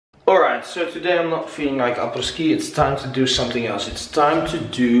Alright, so today I'm not feeling like après-ski, it's time to do something else. It's time to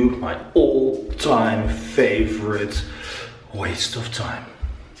do my all-time favorite waste of time.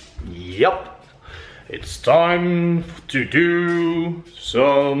 Yep, it's time to do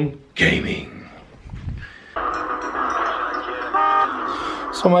some gaming.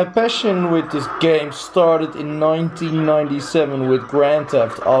 So my passion with this game started in 1997 with Grand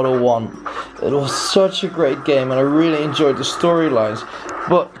Theft Auto 1. It was such a great game and I really enjoyed the storylines.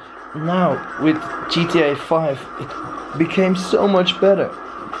 But now with GTA 5 it became so much better.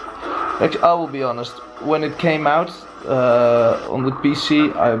 Actually, I will be honest, when it came out on the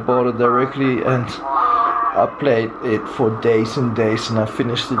PC I bought it directly and I played it for days and days and I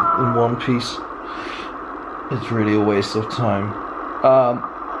finished it in one piece. It's really a waste of time.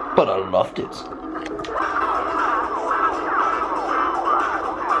 But I loved it.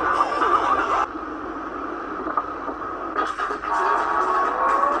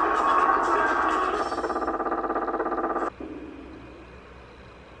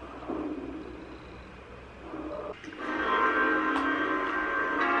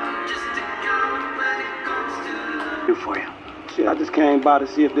 For you. Shit, I just came by to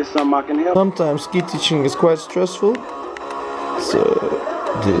see if there's something I can help. Sometimes ski teaching is quite stressful, so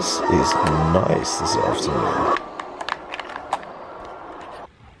this is nice this afternoon.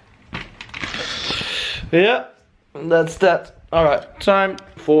 Yeah, that's that. Alright, time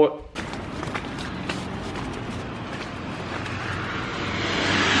for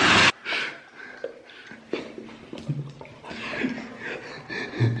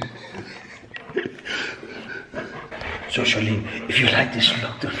So Charlene, if you like this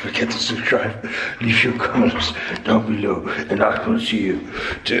vlog, don't forget to subscribe, leave your comments down below, and I will see you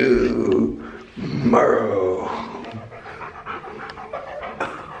tomorrow.